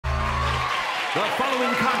The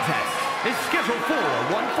following contest is scheduled for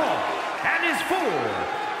one fall and is for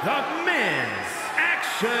the Men's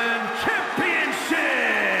Action Championship.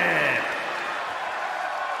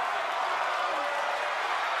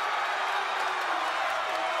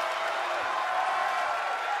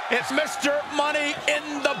 It's Mr. Money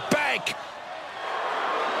in the Bank.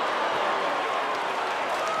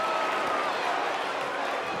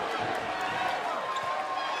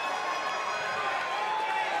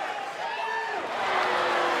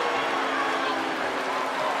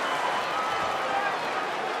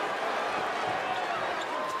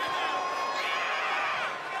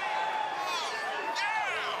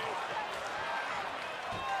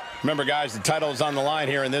 Remember, guys, the title is on the line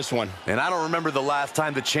here in this one. And I don't remember the last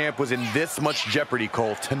time the champ was in this much jeopardy,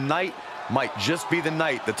 Cole. Tonight might just be the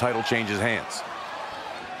night the title changes hands.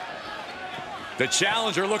 The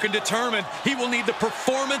challenger looking determined. He will need the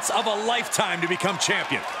performance of a lifetime to become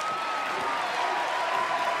champion.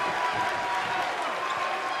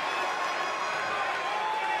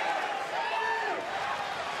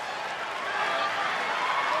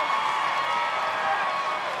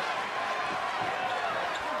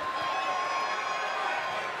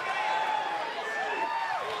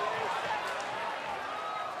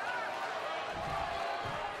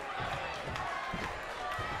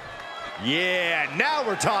 Yeah, now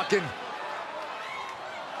we're talking.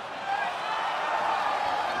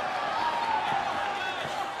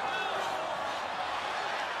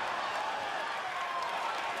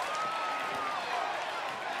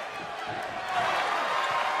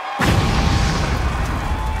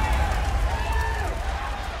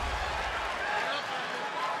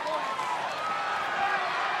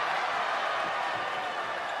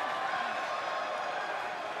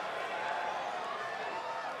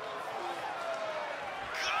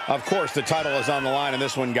 Of course, the title is on the line in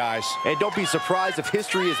this one, guys. And don't be surprised if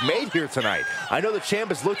history is made here tonight. I know the champ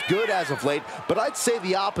has looked good as of late, but I'd say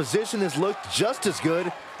the opposition has looked just as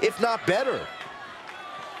good, if not better.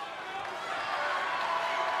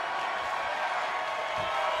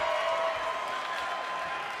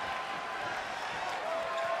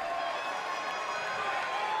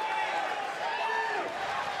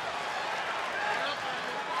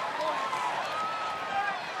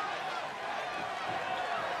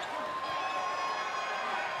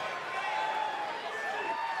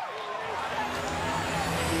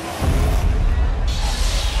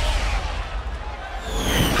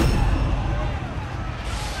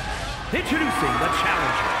 Introducing the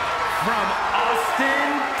challenger from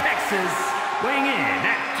Austin, Texas, weighing in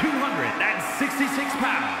at 266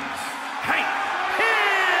 pounds, Hank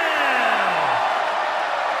Hill!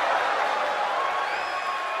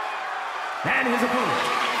 And his opponent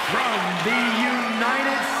from the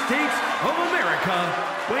United States of America,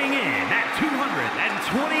 weighing in at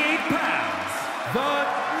 228 pounds, the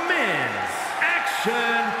Men's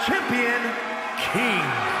Action Champion, King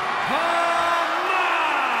ahmad.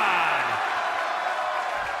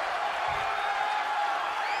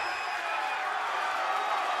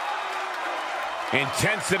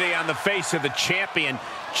 Intensity on the face of the champion.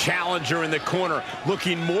 Challenger in the corner,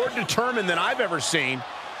 looking more determined than I've ever seen.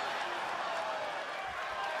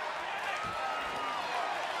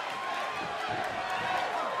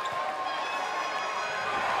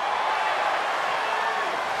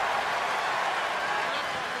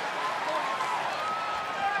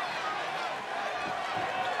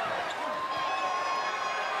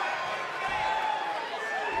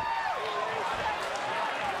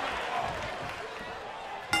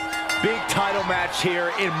 Big title match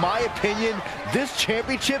here. In my opinion, this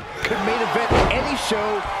championship could main event any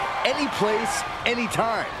show, any place, any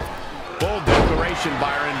time. Bold declaration,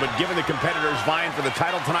 Byron, but given the competitors vying for the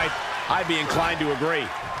title tonight, I'd be inclined to agree.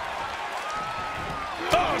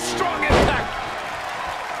 Oh, strong impact.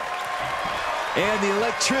 And the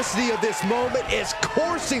electricity of this moment is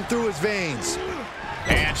coursing through his veins.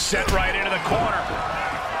 And set right into the corner.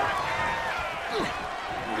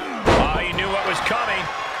 Oh, he knew what was coming.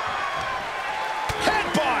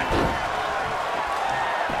 Headbutt!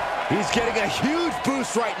 He's getting a huge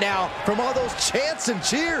boost right now from all those chants and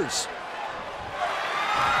cheers.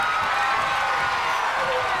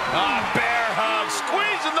 Bear hug,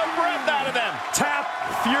 squeezing the breath out of them. Tap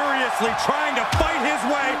furiously trying to fight his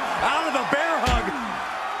way out of the bear hug.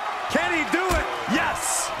 Can he do it?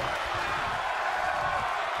 Yes!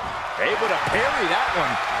 Able to parry that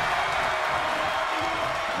one.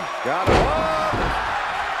 Got him up.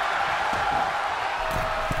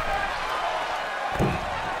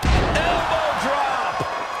 Elbow drop.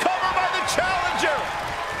 Cover by the challenger.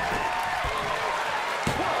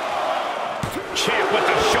 Champ with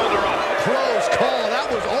the shoulder up. Close call. That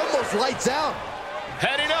was almost is lights out.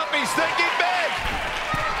 Heading up, he's thinking big.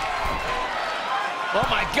 Oh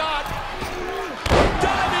my God.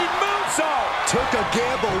 Diving moonsault. Took a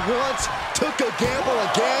gamble once, took a gamble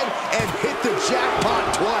again, and hit the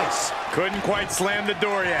jackpot twice. Couldn't quite slam the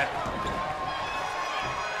door yet.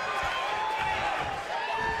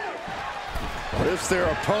 Lifts their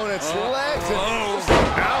opponent's legs. And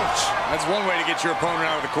Ouch. That's one way to get your opponent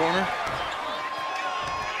out of the corner.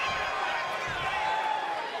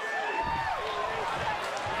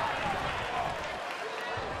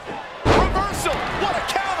 Reversal. What a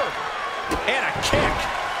counter. And a kick.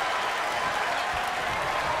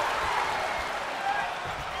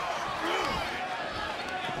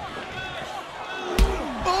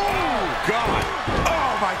 Oh, God.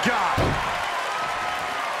 Oh, my God.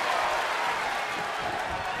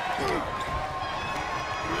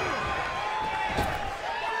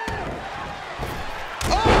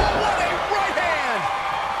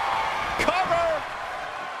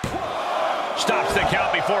 Stops the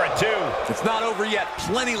count before a 2. It's not over yet.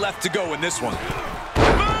 Plenty left to go in this one.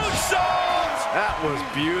 Moonsault! That was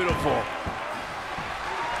beautiful.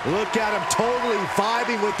 look at him totally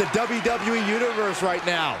vibing with the WWE Universe right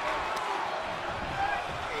now.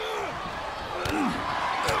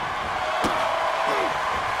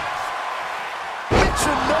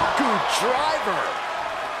 Michinoku driver.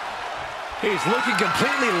 He's looking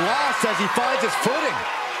completely lost as he finds his footing.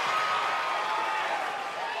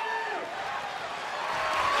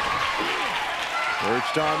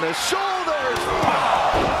 Perched on the shoulders.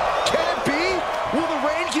 Can it be? Will the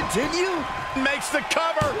reign continue? Makes the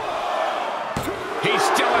cover. He's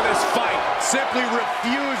still in this fight. Simply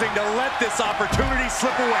refusing to let this opportunity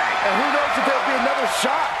slip away. And who knows if there'll be another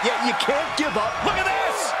shot. Yet you can't give up. Look at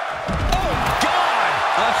this. Oh, God.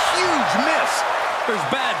 A huge miss. There's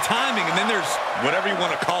bad timing, and then there's whatever you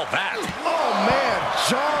want to call that. Oh, man.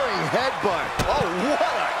 Jarring headbutt. Oh, what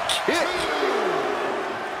a kick.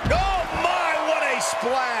 Oh, my, what a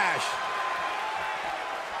splash.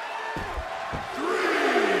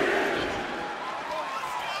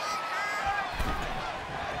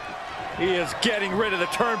 He is getting rid of the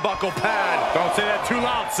turnbuckle pad. Don't say that too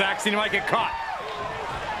loud, Saxon. You might get caught.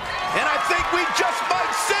 And I think we just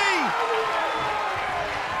might see.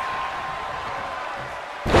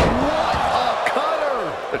 What a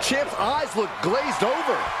cutter. The champ's eyes look glazed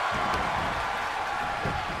over.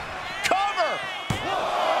 Cover.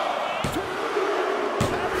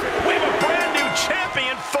 We have a brand new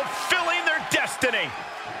champion fulfilling their destiny.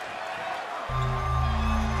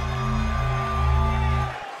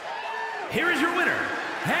 Here is your winner,